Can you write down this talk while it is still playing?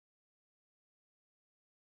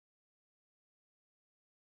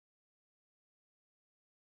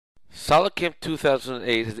SolidCAM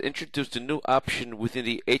 2008 has introduced a new option within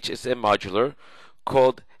the HSM modular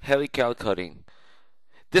called helical cutting.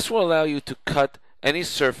 This will allow you to cut any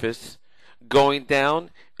surface going down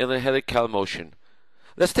in a helical motion.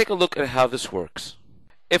 Let's take a look at how this works.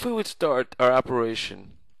 If we would start our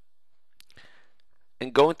operation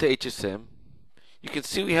and go into HSM, you can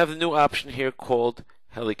see we have the new option here called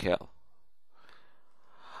helical.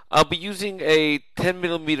 I'll be using a 10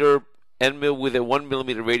 millimeter end mill with a 1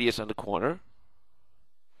 millimeter radius on the corner,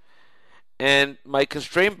 and my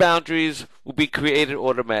constraint boundaries will be created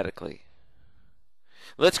automatically.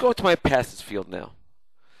 Let's go to my passes field now.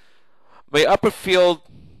 My upper field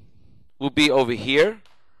will be over here,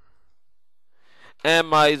 and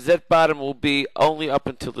my Z bottom will be only up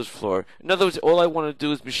until this floor. In other words, all I want to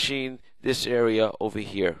do is machine this area over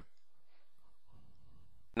here.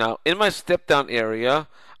 Now, in my step down area,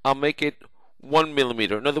 I'll make it 1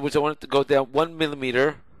 millimeter. In other words, I want it to go down 1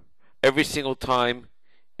 millimeter every single time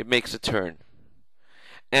it makes a turn.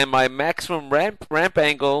 And my maximum ramp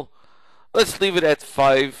angle, let's leave it at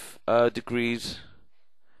 5 degrees,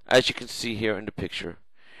 as you can see here in the picture.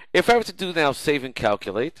 If I were to do now save and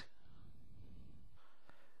calculate,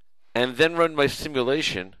 and then run my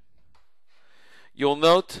simulation, you'll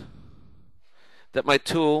note that my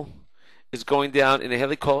tool is going down in a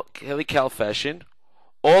helical fashion,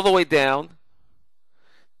 all the way down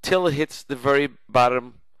till it hits the very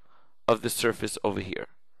bottom of the surface over here.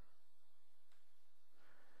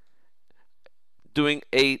 Doing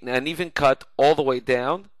an even cut all the way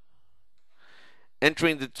down,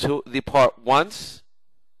 entering the part once,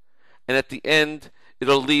 and at the end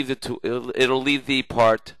it'll leave the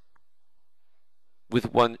part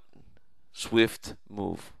with one swift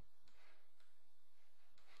move,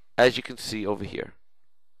 as you can see over here.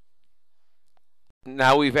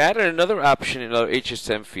 Now we've added another option in our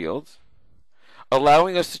HSM fields,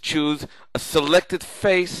 allowing us to choose a selected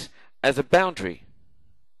face as a boundary.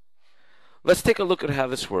 Let's take a look at how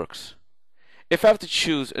this works. If I have to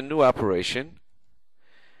choose a new operation,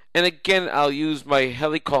 and again I'll use my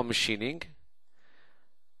helical machining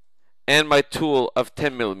and my tool of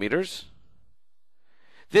 10 millimeters.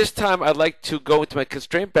 This time I'd like to go into my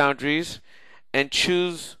constraint boundaries and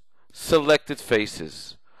choose selected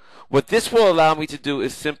faces. What this will allow me to do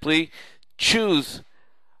is simply choose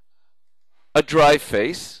a dry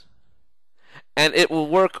face, and it will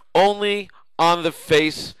work only on the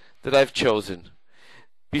face that I've chosen.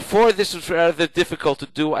 Before, this was rather difficult to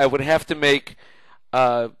do. I would have to make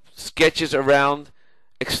sketches around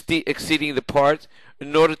exceeding the part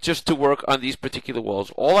in order just to work on these particular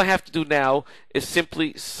walls. All I have to do now is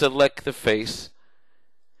simply select the face,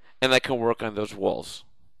 and I can work on those walls.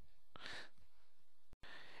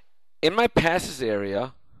 In my passes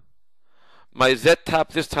area, my Z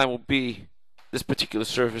top this time will be this particular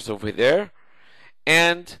surface over there,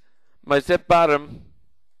 and my Z bottom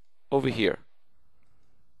over here.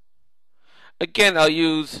 Again,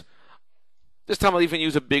 this time I'll even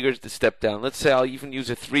use a bigger step down. Let's say I'll even use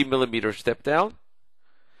a 3 millimeter step down,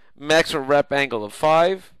 maximum wrap angle of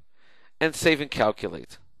 5, and save and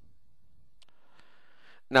calculate.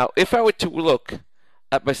 Now, if I were to look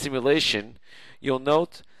at my simulation, you'll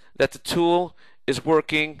note that the tool is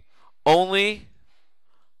working only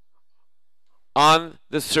on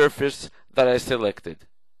the surface that I selected.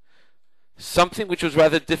 Something which was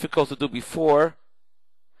rather difficult to do before,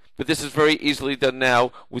 but this is very easily done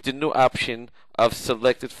now with the new option of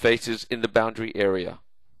selected faces in the boundary area.